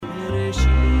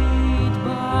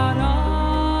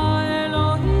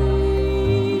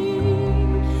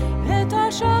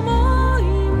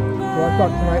I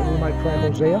thought tonight we might try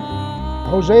Hosea.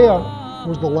 Hosea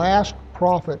was the last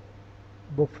prophet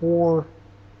before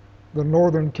the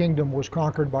northern kingdom was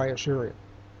conquered by Assyria.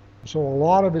 So a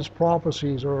lot of his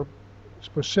prophecies are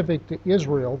specific to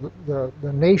Israel,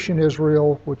 the nation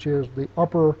Israel, which is the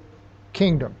upper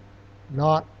kingdom,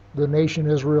 not the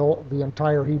nation Israel, the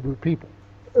entire Hebrew people.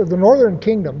 The northern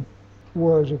kingdom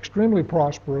was extremely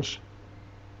prosperous,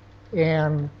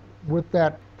 and with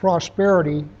that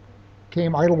prosperity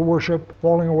came idol worship,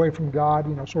 falling away from God,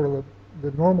 sort of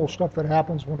the normal stuff that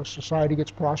happens when a society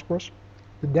gets prosperous.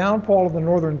 The downfall of the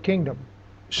northern kingdom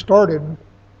started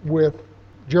with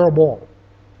Jeroboam.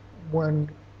 When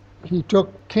he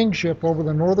took kingship over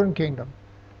the northern kingdom,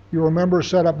 you remember,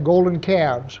 set up golden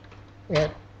calves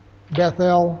at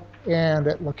Bethel and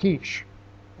at Lachish.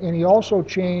 And he also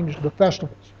changed the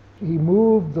festivals. He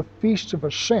moved the Feasts of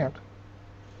Ascent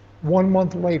 1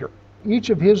 month later.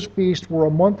 Each of his feasts were a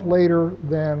month later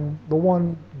than the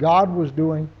one God was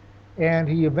doing, and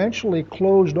he eventually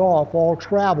closed off all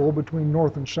travel between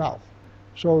north and south,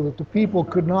 so that the people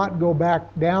could not go back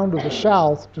down to the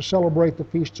south to celebrate the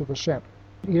Feasts of Ascent.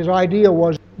 His idea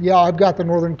was, yeah, I've got the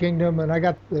northern kingdom and I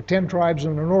got the 10 tribes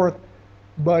in the north,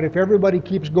 but if everybody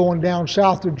keeps going down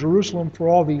south to Jerusalem for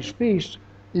all these feasts,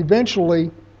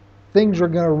 eventually things are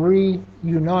going to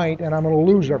reunite and I'm going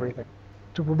to lose everything.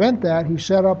 To prevent that, he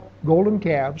set up golden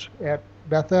calves at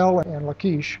Bethel and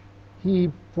Lachish. He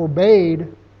forbade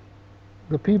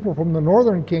the people from the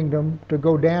northern kingdom to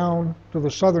go down to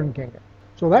the southern kingdom.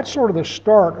 So that's sort of the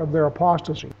start of their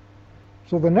apostasy.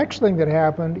 So the next thing that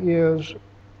happened is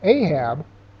Ahab,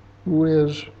 who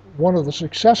is one of the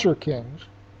successor kings,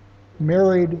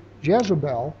 married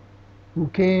Jezebel, who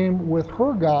came with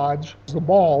her gods, the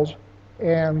Baals,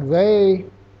 and they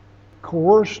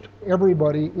coerced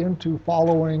everybody into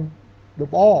following the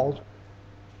Baals.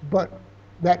 But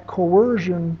that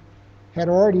coercion had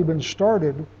already been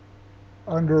started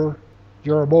under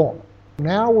Jeroboam.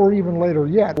 Now we're even later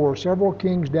yet, we're several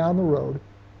kings down the road.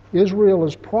 Israel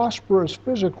is prosperous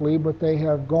physically, but they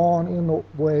have gone in the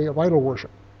way of idol worship.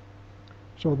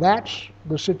 So that's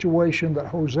the situation that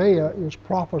Hosea is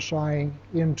prophesying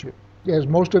into. As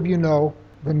most of you know,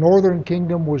 the northern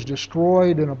kingdom was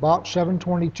destroyed in about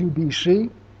 722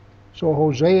 BC, so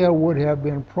Hosea would have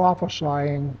been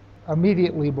prophesying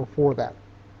immediately before that.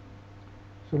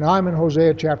 So now I'm in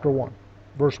Hosea chapter 1,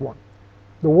 verse 1.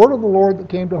 The word of the Lord that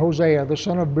came to Hosea, the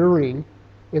son of Beeri,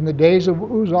 in the days of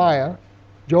Uzziah,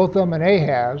 Jotham, and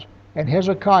Ahaz, and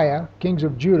Hezekiah, kings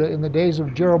of Judah, in the days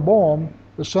of Jeroboam,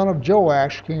 the son of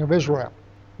Joash, king of Israel.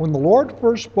 When the Lord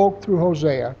first spoke through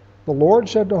Hosea, the Lord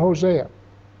said to Hosea,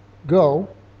 Go,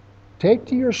 take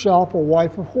to yourself a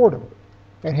wife of whoredom,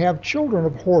 and have children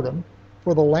of whoredom,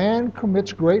 for the land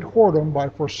commits great whoredom by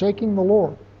forsaking the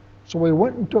Lord. So he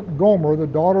went and took Gomer, the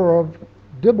daughter of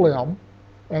Diblaim,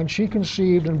 and she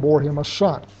conceived and bore him a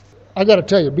son. I got to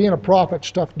tell you, being a prophet's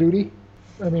tough duty.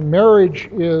 I mean, marriage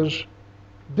is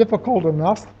difficult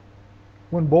enough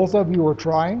when both of you are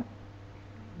trying,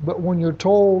 but when you're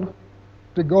told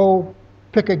to go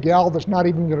pick a gal that's not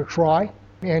even going to try,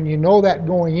 and you know that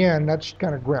going in, that's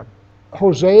kind of grim.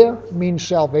 Hosea means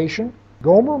salvation.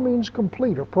 Gomer means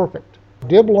complete or perfect.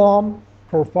 Diblaim,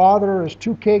 her father, is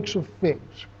 2 cakes of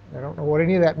figs. I don't know what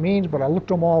any of that means, but I looked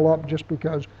them all up just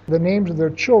because the names of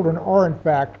their children are in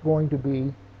fact going to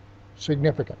be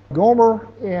significant. Gomer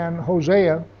and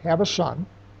Hosea have a son,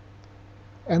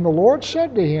 and the Lord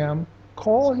said to him,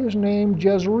 Call his name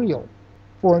Jezreel,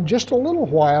 for in just a little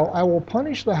while I will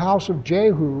punish the house of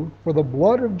Jehu for the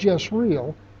blood of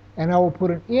Jezreel, and I will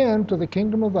put an end to the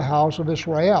kingdom of the house of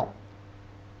Israel.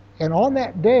 And on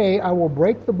that day I will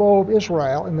break the bow of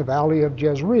Israel in the valley of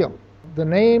Jezreel. The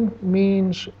name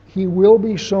means he will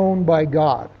be sown by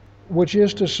God, which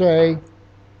is to say,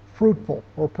 fruitful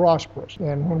or prosperous.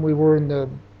 And when we were in the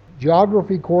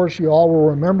geography course, you all will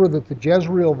remember that the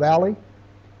Jezreel Valley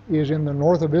is in the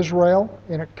north of Israel,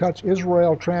 and it cuts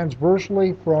Israel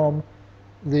transversely from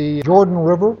the Jordan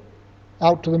River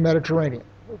out to the Mediterranean.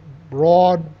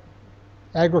 Broad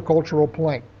agricultural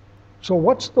plain. So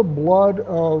what's the blood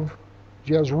of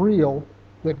Jezreel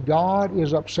that God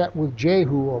is upset with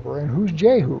Jehu over? And who's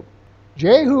Jehu?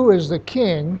 Jehu is the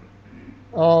king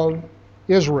of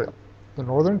Israel, the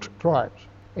northern tribes.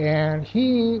 And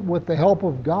he, with the help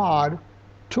of God,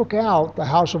 took out the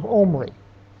house of Omri.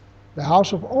 The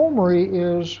house of Omri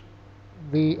is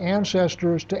the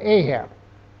ancestors to Ahab.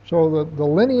 So the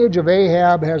lineage of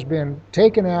Ahab has been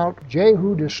taken out.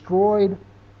 Jehu destroyed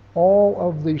all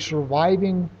of the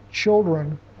surviving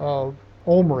children of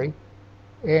Omri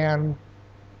and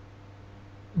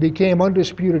became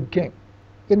undisputed king.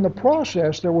 In the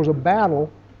process, there was a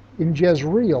battle in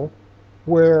Jezreel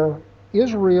where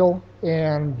Israel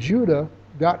and Judah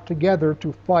got together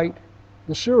to fight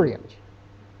the Syrians.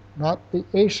 Not the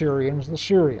Assyrians, the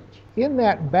Syrians. In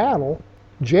that battle,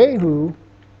 Jehu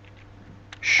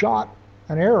shot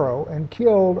an arrow and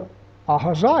killed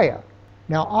Ahaziah.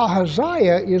 Now,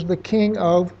 Ahaziah is the king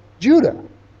of Judah.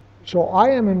 So I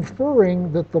am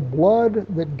inferring that the blood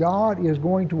that God is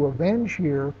going to avenge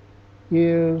here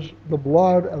is the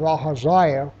blood of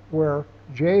Ahaziah, where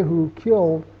Jehu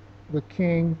killed the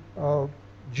king of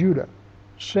Judah.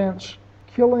 Since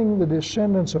killing the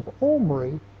descendants of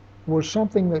Omri was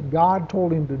something that God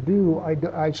told him to do,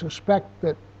 I suspect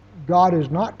that God is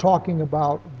not talking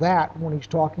about that when he's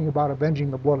talking about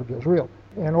avenging the blood of Jezreel.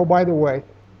 And oh, by the way,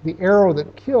 the arrow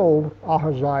that killed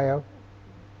Ahaziah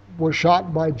was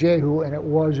shot by Jehu, and it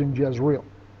was in Jezreel.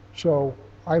 So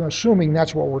I'm assuming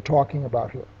that's what we're talking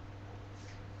about here.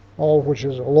 All of which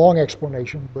is a long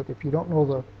explanation, but if you don't know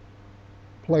the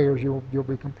players, you'll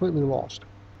be completely lost.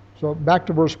 So back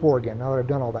to verse 4 again, now that I've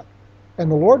done all that. And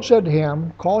the Lord said to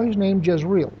him, call his name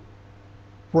Jezreel,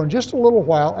 for in just a little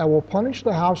while I will punish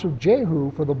the house of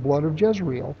Jehu for the blood of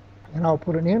Jezreel, and I will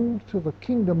put an end to the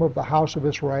kingdom of the house of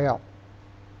Israel.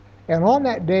 And on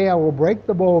that day I will break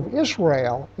the bow of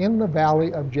Israel in the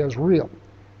valley of Jezreel.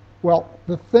 Well,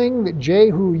 the thing that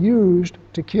Jehu used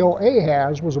to kill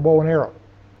Ahaz was a bow and arrow.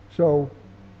 So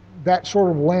that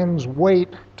sort of lends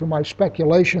weight to my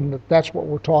speculation that that's what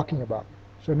we're talking about.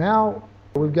 So now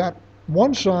we've got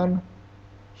one son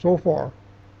so far.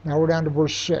 Now we're down to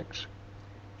verse 6.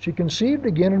 She conceived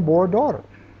again and bore a daughter.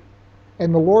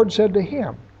 And the Lord said to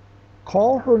him,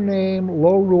 call her name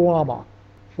Lo-Ruhamah,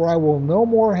 for I will no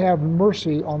more have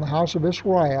mercy on the house of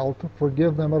Israel to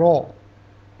forgive them at all.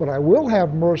 But I will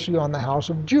have mercy on the house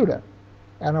of Judah,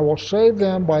 and I will save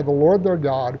them by the Lord their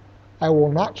God. I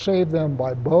will not save them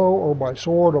by bow or by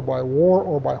sword or by war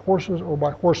or by horses or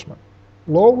by horsemen.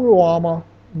 Lo-Ruhamah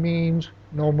means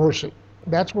no mercy.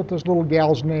 That's what this little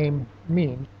gal's name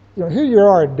means. You know, here you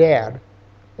are a dad,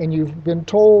 and you've been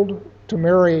told to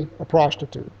marry a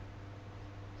prostitute.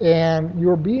 And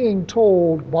you're being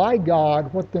told by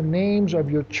God what the names of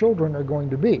your children are going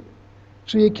to be.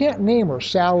 So you can't name her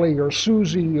Sally or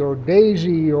Susie or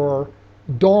Daisy or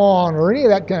Dawn or any of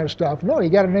that kind of stuff. No, you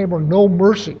got to name her No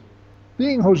Mercy.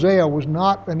 Being Hosea was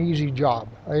not an easy job.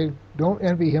 I don't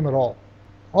envy him at all.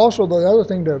 Also, the other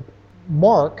thing to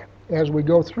mark as we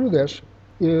go through this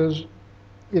is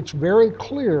it's very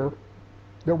clear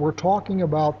that we're talking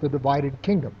about the divided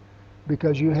kingdom,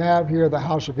 because you have here the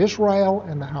house of Israel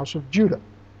and the house of Judah.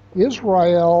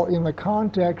 Israel, in the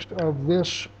context of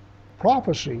this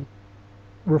prophecy,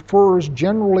 refers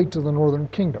generally to the northern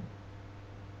kingdom.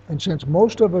 And since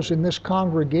most of us in this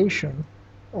congregation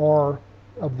are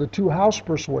of the two-house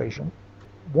persuasion,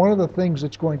 one of the things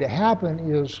that's going to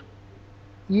happen is,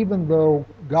 even though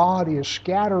God is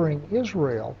scattering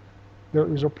Israel,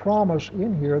 there is a promise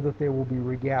in here that they will be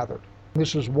regathered.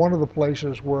 This is one of the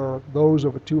places where those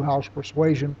of a two-house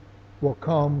persuasion will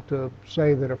come to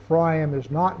say that Ephraim is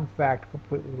not in fact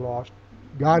completely lost.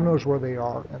 God knows where they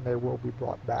are, and they will be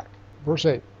brought back. Verse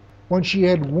 8, when she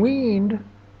had weaned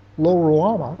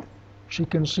Lo-Ruhamah, she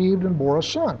conceived and bore a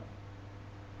son.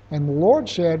 And the Lord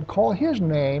said, call his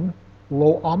name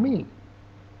Lo-Ammi,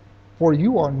 for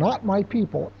you are not my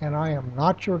people, and I am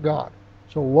not your God.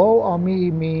 So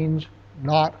Lo-Ammi means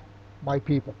not my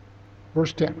people.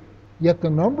 Verse 10, yet the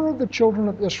number of the children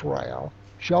of Israel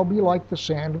shall be like the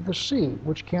sand of the sea,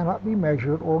 which cannot be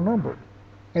measured or numbered.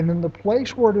 And in the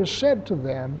place where it is said to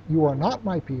them, you are not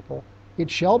my people, it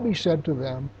shall be said to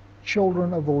them,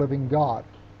 children of the living God.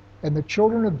 And the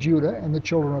children of Judah and the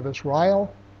children of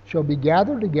Israel shall be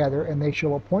gathered together, and they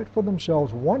shall appoint for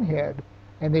themselves one head,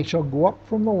 and they shall go up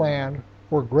from the land,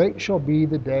 for great shall be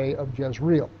the day of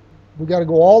Jezreel. We've got to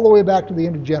go all the way back to the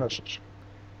end of Genesis.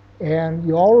 And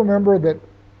you all remember that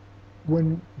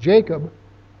when Jacob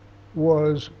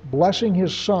was blessing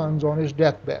his sons on his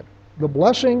deathbed, the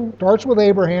blessing starts with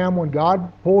Abraham when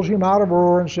God pulls him out of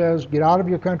Ur and says, get out of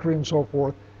your country and so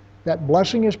forth. That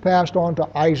blessing is passed on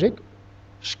to Isaac,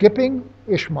 skipping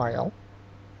Ishmael.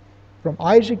 From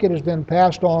Isaac it is then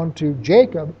passed on to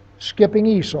Jacob, skipping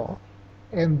Esau.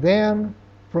 And then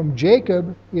from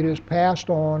Jacob it is passed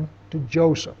on to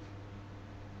Joseph.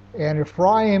 And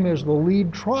Ephraim is the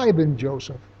lead tribe in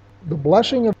Joseph. The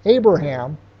blessing of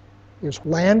Abraham is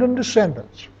land and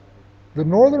descendants. The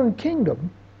northern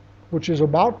kingdom, which is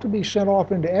about to be sent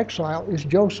off into exile, is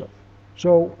Joseph.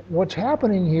 So what's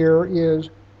happening here is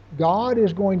God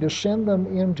is going to send them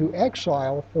into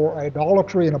exile for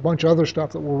idolatry and a bunch of other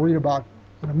stuff that we'll read about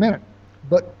in a minute.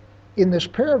 But in this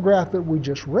paragraph that we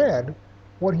just read,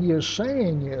 what he is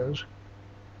saying is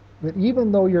that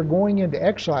even though you're going into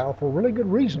exile for really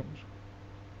good reasons,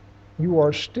 you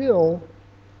are still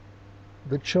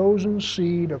the chosen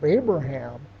seed of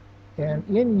Abraham, and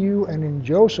in you and in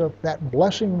Joseph that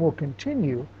blessing will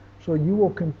continue, so you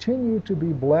will continue to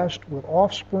be blessed with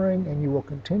offspring, and you will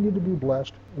continue to be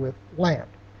blessed with land.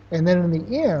 And then in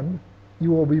the end,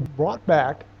 you will be brought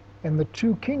back, and the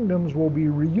two kingdoms will be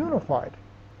reunified.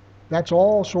 That's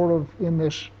all sort of in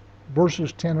this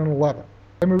verses 10 and 11.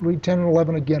 Let me read 10 and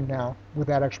 11 again now with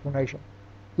that explanation.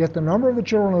 Yet the number of the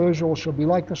children of Israel shall be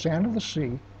like the sand of the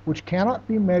sea, which cannot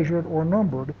be measured or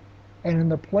numbered. And in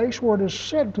the place where it is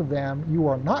said to them, you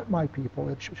are not my people,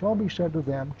 it shall be said to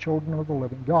them, children of the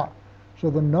living God. So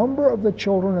the number of the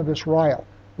children of Israel,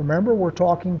 remember we're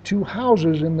talking two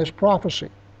houses in this prophecy.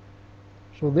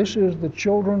 So this is the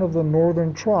children of the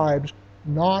northern tribes,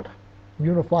 not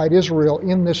unified Israel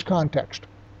in this context.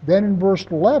 Then in verse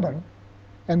 11,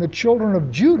 and the children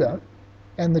of Judah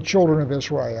and the children of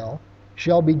Israel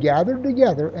shall be gathered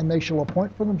together, and they shall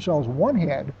appoint for themselves one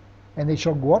head, and they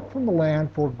shall go up from the land,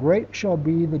 for great shall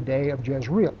be the day of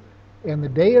Jezreel. And the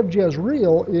day of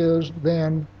Jezreel is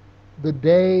then the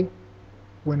day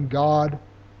when God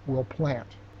will plant,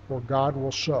 or God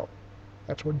will sow.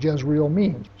 That's what Jezreel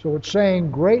means. So it's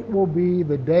saying great will be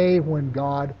the day when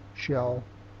God shall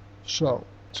sow.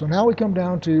 So now we come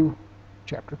down to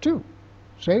chapter 2.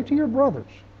 Say to your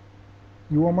brothers,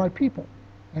 you are my people,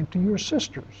 and to your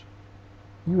sisters,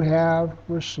 you have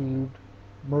received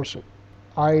mercy.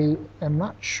 I am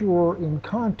not sure in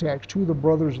context who the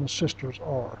brothers and sisters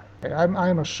are.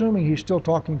 I'm assuming he's still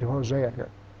talking to Hosea here,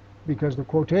 because the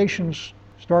quotation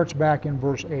starts back in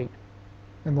verse 8.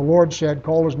 And the Lord said,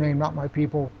 call his name not my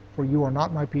people, for you are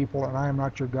not my people, and I am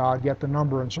not your God, yet the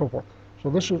number, and so forth. So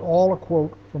this is all a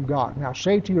quote from God. Now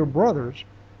say to your brothers,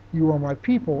 you are my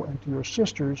people, and to your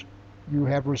sisters, you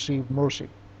have received mercy.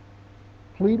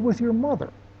 Plead with your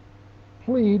mother.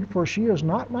 Plead, for she is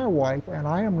not my wife, and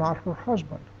I am not her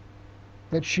husband,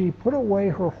 that she put away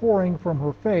her whoring from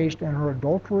her face and her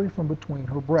adultery from between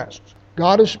her breasts.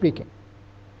 God is speaking.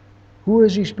 Who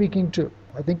is he speaking to?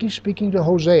 I think he's speaking to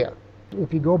Hosea.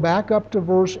 If you go back up to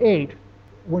verse 8,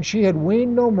 when she had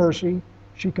weaned no mercy,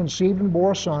 she conceived and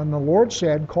bore a son. The Lord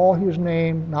said, call his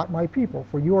name not my people,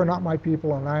 for you are not my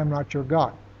people, and I am not your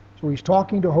God. So he's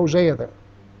talking to Hosea there,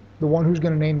 the one who's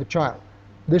going to name the child.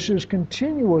 This is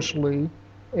continuously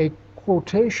a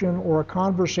quotation or a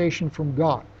conversation from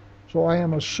God. So I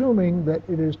am assuming that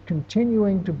it is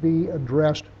continuing to be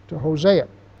addressed to Hosea.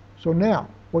 So now,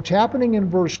 what's happening in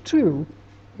verse 2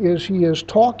 is he is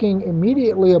talking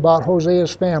immediately about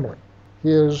Hosea's family,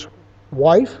 his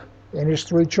wife and his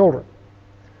 3 children.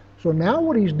 So now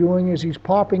what he's doing is he's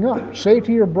popping up. Say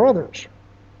to your brothers.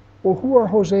 Well, who are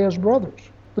Hosea's brothers?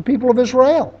 The people of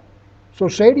Israel. So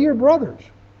say to your brothers,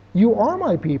 you are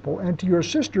my people, and to your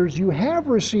sisters you have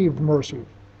received mercy.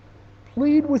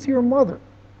 Plead with your mother.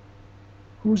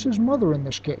 Who's his mother in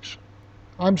this case?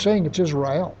 I'm saying it's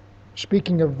Israel,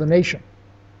 speaking of the nation.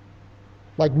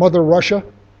 Like Mother Russia,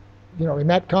 in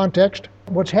that context.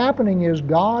 What's happening is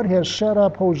God has set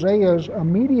up Hosea's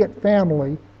immediate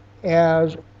family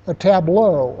as a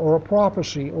tableau or a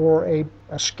prophecy or a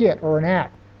skit or an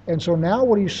act. And so now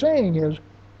what he's saying is,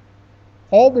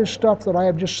 all this stuff that I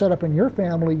have just set up in your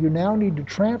family, you now need to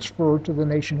transfer to the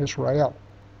nation Israel.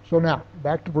 So now,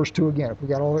 back to verse 2 again. If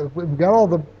we've got all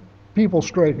the people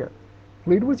straight here.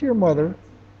 Plead with your mother.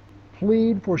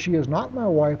 Plead, for she is not my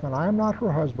wife, and I am not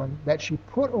her husband, that she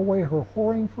put away her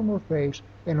whoring from her face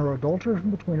and her adultery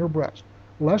from between her breasts,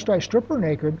 lest I strip her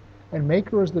naked and make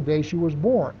her as the day she was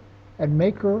born, and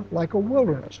make her like a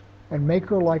wilderness, and make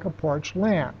her like a parched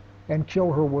land, and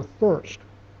kill her with thirst.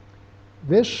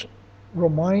 This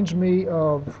reminds me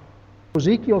of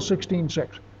Ezekiel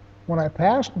 16:6. When I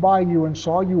passed by you and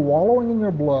saw you wallowing in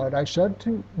your blood, I said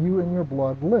to you in your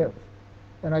blood, live.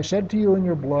 And I said to you in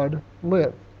your blood,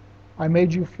 live. I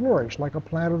made you flourish like a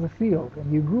plant of the field,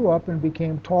 and you grew up and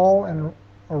became tall and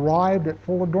arrived at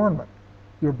full adornment.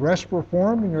 Your breasts were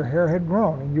formed and your hair had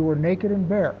grown, and you were naked and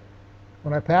bare.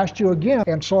 When I passed you again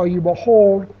and saw you,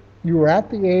 behold, you were at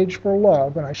the age for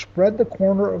love, and I spread the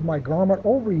corner of my garment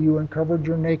over you and covered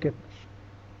your nakedness.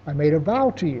 I made a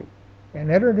vow to you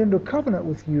and entered into a covenant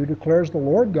with you, declares the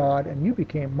Lord God, and you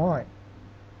became mine.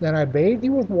 Then I bathed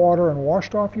you with water and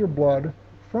washed off your blood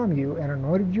from you and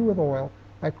anointed you with oil.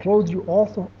 I clothed you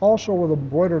also with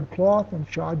embroidered cloth and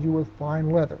shod you with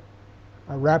fine leather.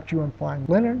 I wrapped you in fine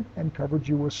linen and covered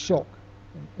you with silk,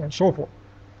 and so forth.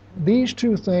 These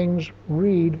two things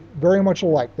read very much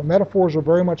alike. The metaphors are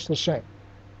very much the same.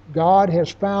 God has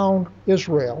found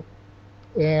Israel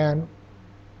and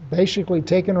basically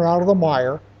taken her out of the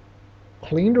mire,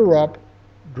 cleaned her up,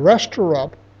 dressed her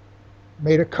up,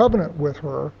 made a covenant with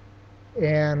her,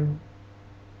 and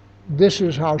this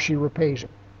is how she repays him.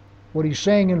 What he's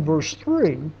saying in verse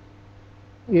 3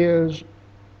 is,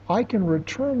 I can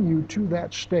return you to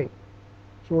that state.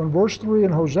 So in verse 3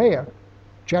 in Hosea,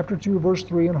 chapter 2, verse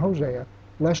 3 in Hosea,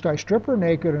 lest I strip her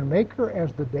naked and make her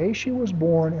as the day she was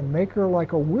born, and make her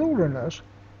like a wilderness,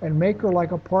 and make her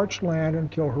like a parched land,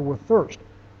 and kill her with thirst.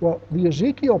 Well, the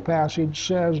Ezekiel passage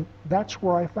says, that's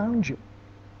where I found you.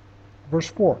 Verse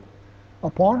 4,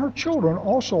 upon her children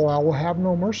also I will have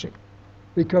no mercy,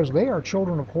 because they are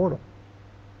children of whoredom.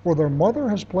 For their mother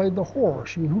has played the whore,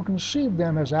 she who conceived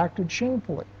them has acted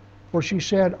shamefully. For she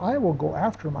said, I will go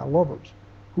after my lovers,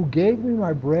 who gave me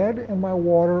my bread and my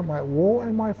water, my wool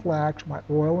and my flax, my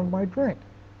oil and my drink.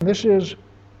 And this is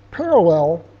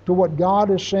parallel to what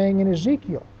God is saying in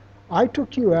Ezekiel. I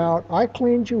took you out, I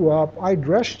cleaned you up, I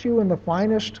dressed you in the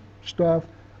finest stuff,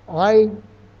 I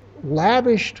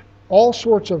lavished all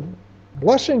sorts of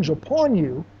blessings upon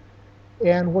you,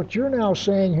 and what you're now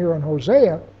saying here in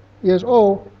Hosea is,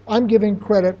 oh, I'm giving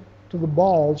credit to the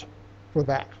Baals for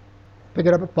that. Pick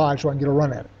it up at 5 so I can get a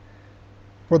run at it.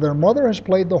 For their mother has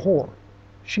played the whore.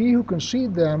 She who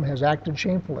conceived them has acted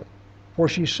shamefully. For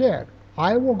she said,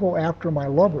 I will go after my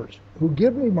lovers, who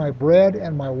give me my bread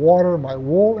and my water, my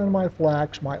wool and my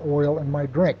flax, my oil and my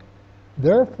drink.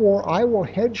 Therefore I will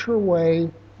hedge her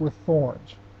way with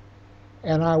thorns,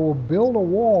 and I will build a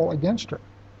wall against her,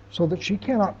 so that she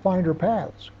cannot find her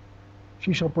paths.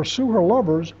 She shall pursue her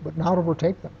lovers, but not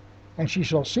overtake them, and she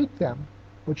shall seek them,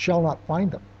 but shall not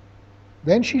find them.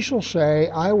 Then she shall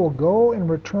say, I will go and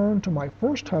return to my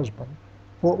first husband,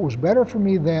 for it was better for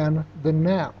me then than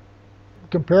now.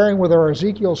 Comparing with our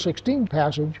Ezekiel 16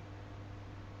 passage,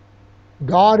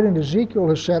 God in Ezekiel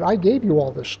has said, I gave you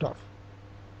all this stuff.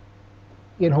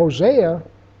 In Hosea,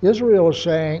 Israel is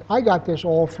saying, I got this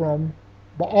all from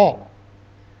Baal.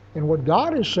 And what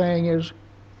God is saying is,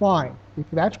 fine, if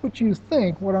that's what you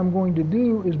think, what I'm going to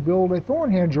do is build a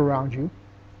thorn hedge around you,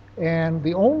 and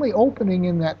the only opening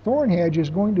in that thorn hedge is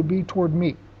going to be toward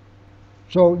me.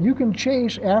 So you can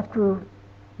chase after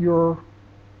your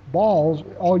Baals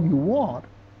all you want,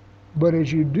 but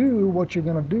as you do, what you're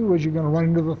going to do is you're going to run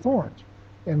into the thorns.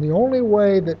 And the only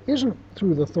way that isn't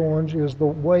through the thorns is the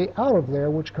way out of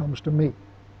there, which comes to me.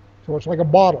 So it's like a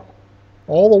bottle.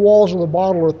 All the walls of the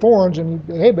bottle are thorns, and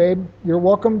you, hey babe, you're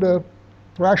welcome to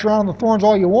thrash around the thorns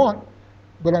all you want,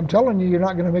 but I'm telling you, you're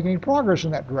not going to make any progress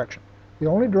in that direction. The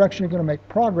only direction you're going to make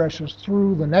progress is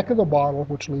through the neck of the bottle,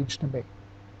 which leads to me.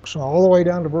 So all the way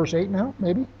down to verse 8 now,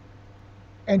 maybe.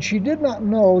 And she did not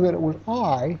know that it was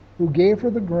I who gave her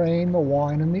the grain, the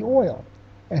wine, and the oil,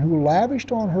 and who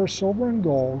lavished on her silver and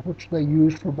gold, which they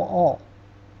used for Baal.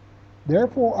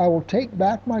 Therefore I will take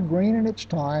back my grain in its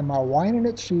time, my wine in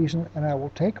its season, and I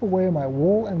will take away my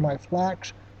wool and my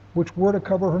flax, which were to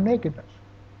cover her nakedness.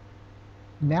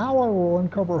 Now I will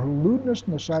uncover her lewdness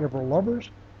in the sight of her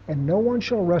lovers, and no one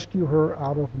shall rescue her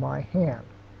out of my hand.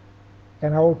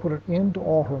 And I will put an end to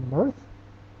all her mirth,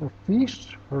 her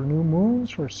feasts, her new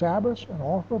moons, her Sabbaths, and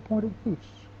all her appointed feasts.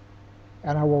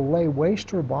 And I will lay waste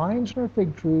her vines and her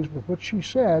fig trees, with which she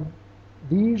said,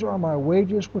 These are my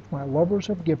wages which my lovers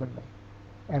have given me.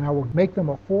 And I will make them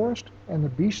a forest, and the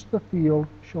beasts of the field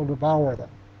shall devour them.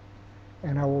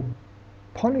 And I will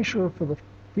punish her for the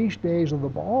feast days of the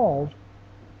Baals,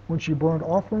 when she burned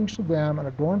offerings to them, and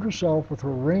adorned herself with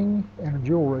her ring and her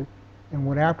jewelry, and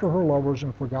went after her lovers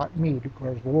and forgot me,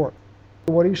 declares the Lord.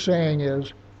 What he's saying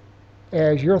is,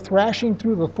 as you're thrashing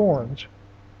through the thorns,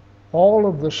 all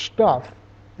of the stuff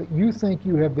that you think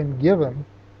you have been given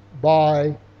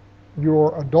by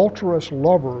your adulterous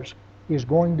lovers is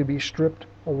going to be stripped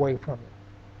away from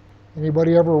you.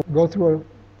 Anybody ever go through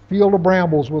a field of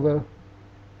brambles with a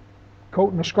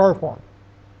coat and a scarf on?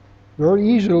 Very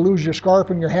easy to lose your scarf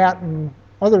and your hat and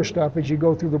other stuff as you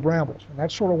go through the brambles. And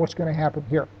that's sort of what's going to happen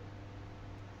here.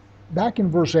 Back in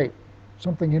verse 8,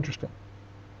 something interesting.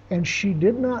 And she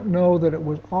did not know that it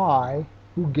was I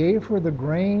who gave her the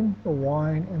grain, the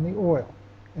wine, and the oil,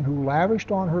 and who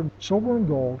lavished on her silver and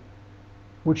gold,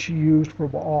 which she used for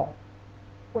Baal.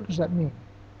 What does that mean?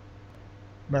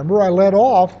 Remember, I led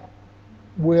off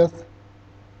with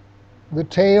the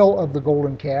tale of the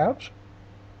golden calves,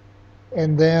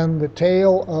 and then the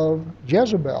tale of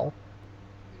Jezebel.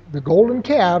 The golden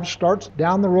calf starts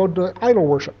down the road to idol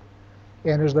worship.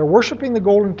 And as they're worshiping the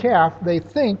golden calf, they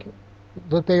think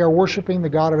that they are worshiping the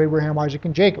God of Abraham, Isaac,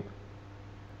 and Jacob,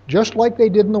 just like they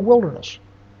did in the wilderness.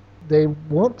 They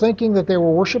weren't thinking that they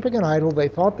were worshiping an idol. They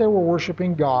thought they were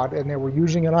worshiping God, and they were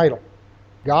using an idol.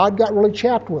 God got really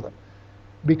chapped with them,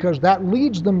 because that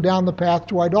leads them down the path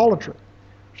to idolatry.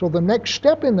 So the next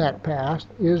step in that path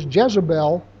is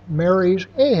Jezebel marries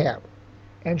Ahab.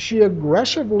 And she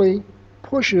aggressively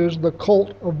pushes the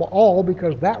cult of Baal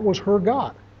because that was her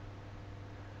god.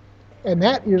 And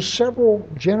that is several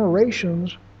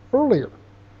generations earlier.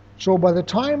 So by the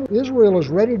time Israel is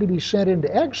ready to be sent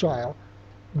into exile,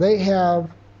 they have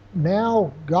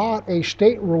now got a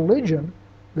state religion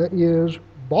that is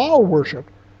Baal worship,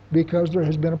 because there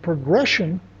has been a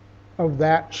progression of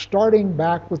that starting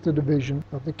back with the division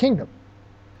of the kingdom.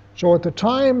 So at the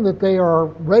time that they are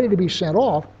ready to be sent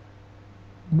off,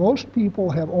 most people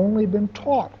have only been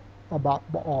taught about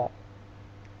Baal.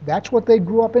 That's what they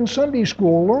grew up in Sunday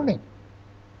school learning.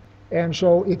 And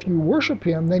so if you worship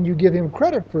him, then you give him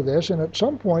credit for this, and at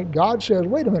some point God says,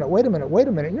 wait a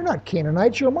minute, you're not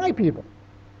Canaanites, you're my people.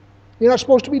 You're not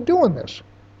supposed to be doing this.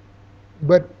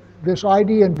 But this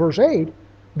idea in verse 8,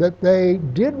 that they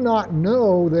did not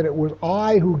know that it was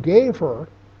I who gave her,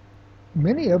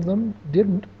 many of them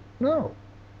didn't know,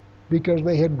 because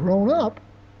they had grown up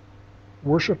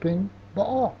worshiping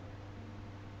Baal.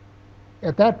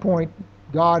 At that point,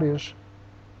 God is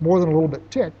more than a little bit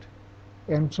ticked,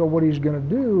 and so what he's going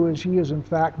to do is he is in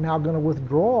fact now going to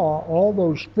withdraw all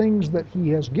those things that he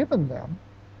has given them,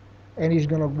 and he's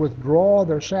going to withdraw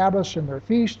their Sabbaths and their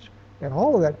feasts and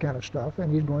all of that kind of stuff,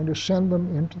 and he's going to send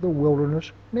them into the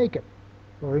wilderness naked,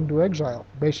 or into exile,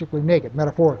 basically naked,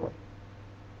 metaphorically.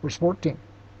 Verse 14,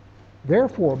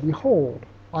 therefore, behold,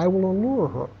 I will allure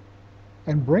her,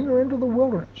 and bring her into the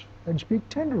wilderness, and speak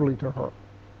tenderly to her.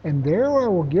 And there I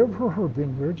will give her her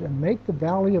vineyards, and make the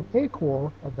valley of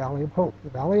Achor a valley of hope.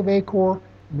 The valley of Achor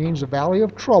means the valley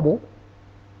of trouble,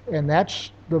 and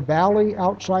that's the valley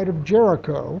outside of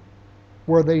Jericho,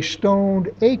 where they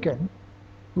stoned Achan,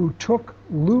 who took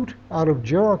loot out of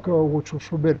Jericho, which was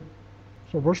forbidden.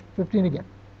 So verse 15 again.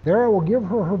 There I will give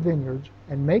her her vineyards,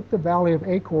 and make the valley of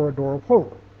Achor a door of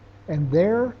hope. And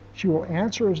there she will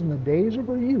answer as in the days of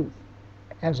her youth,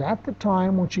 as at the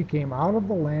time when she came out of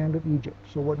the land of Egypt.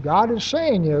 So what God is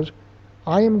saying is,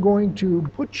 I am going to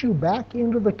put you back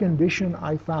into the condition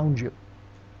I found you.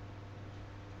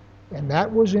 And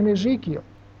that was in Ezekiel,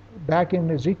 back in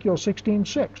Ezekiel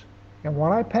 16:6. And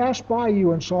when I passed by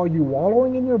you and saw you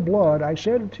wallowing in your blood, I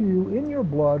said to you, in your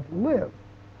blood, live.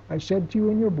 I said to you,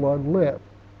 in your blood, live.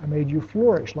 I made you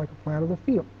flourish like a plant of the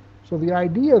field. So the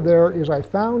idea there is, I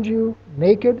found you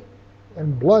naked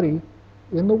and bloody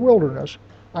in the wilderness.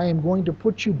 I am going to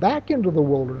put you back into the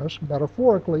wilderness,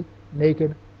 metaphorically,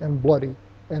 naked and bloody.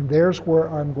 And there's where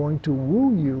I'm going to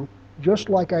woo you, just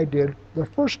like I did the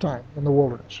first time in the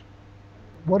wilderness.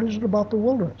 What is it about the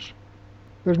wilderness?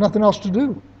 There's nothing else to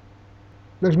do.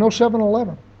 There's no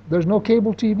 7-Eleven. There's no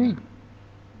cable TV.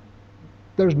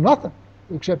 There's nothing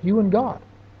except you and God.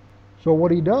 So what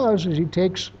he does is he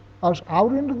takes us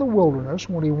out into the wilderness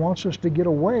when he wants us to get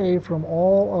away from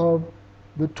all of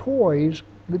the toys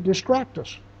that distract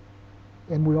us.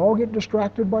 And we all get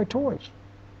distracted by toys.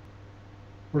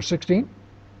 Verse 16.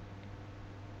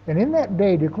 And in that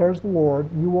day, declares the Lord,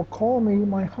 you will call me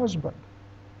my husband,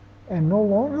 and no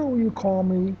longer will you call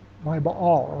me my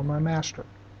Baal, or my master.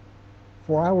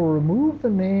 For I will remove the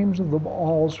names of the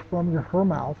Baals from her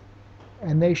mouth,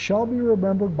 and they shall be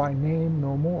remembered by name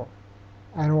no more.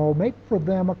 And I will make for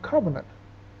them a covenant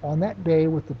on that day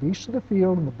with the beasts of the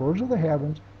field, and the birds of the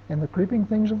heavens, and the creeping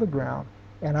things of the ground.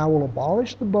 And I will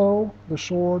abolish the bow, the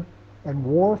sword, and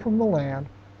war from the land,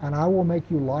 and I will make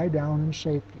you lie down in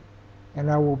safety.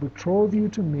 And I will betroth you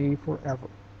to me forever.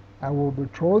 I will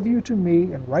betroth you to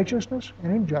me in righteousness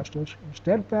and in justice, in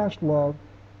steadfast love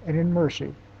and in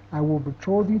mercy. I will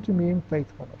betroth you to me in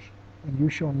faithfulness, and you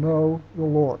shall know the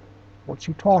Lord. What's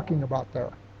he talking about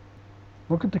there?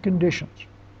 Look at the conditions.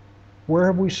 Where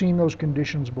have we seen those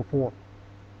conditions before?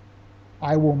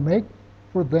 I will make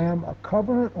for them a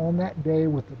covenant on that day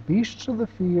with the beasts of the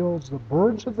fields, the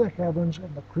birds of the heavens,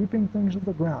 and the creeping things of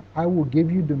the ground. I will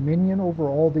give you dominion over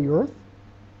all the earth,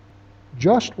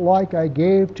 just like I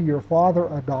gave to your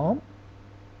father Adam.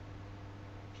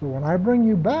 So when I bring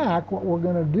you back, what we're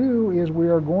going to do is we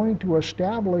are going to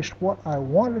establish what I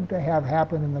wanted to have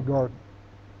happen in the garden.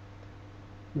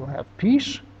 You'll have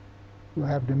peace, you'll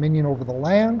have dominion over the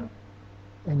land,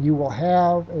 and you will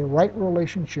have a right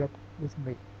relationship with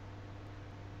me.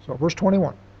 So verse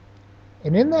 21.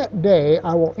 And in that day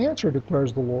I will answer,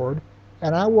 declares the Lord,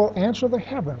 and I will answer the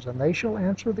heavens, and they shall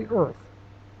answer the earth.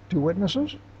 Two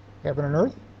witnesses, heaven and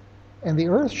earth. And the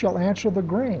earth shall answer the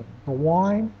grain, the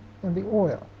wine, and the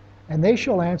oil. And they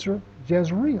shall answer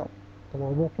Jezreel, the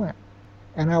Lord will plant.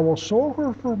 And I will sow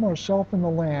her for myself in the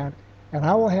land, and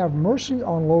I will have mercy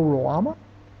on Lo Ruhamah,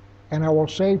 and I will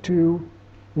say to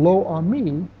Lo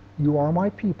Ami, you are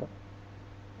my people.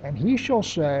 and he shall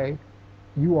say,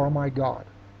 you are my God.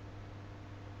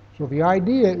 So the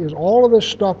idea is all of this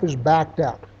stuff is backed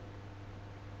up.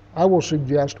 I will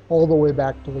suggest all the way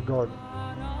back to the garden.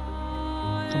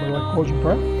 Somebody like to close in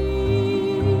prayer?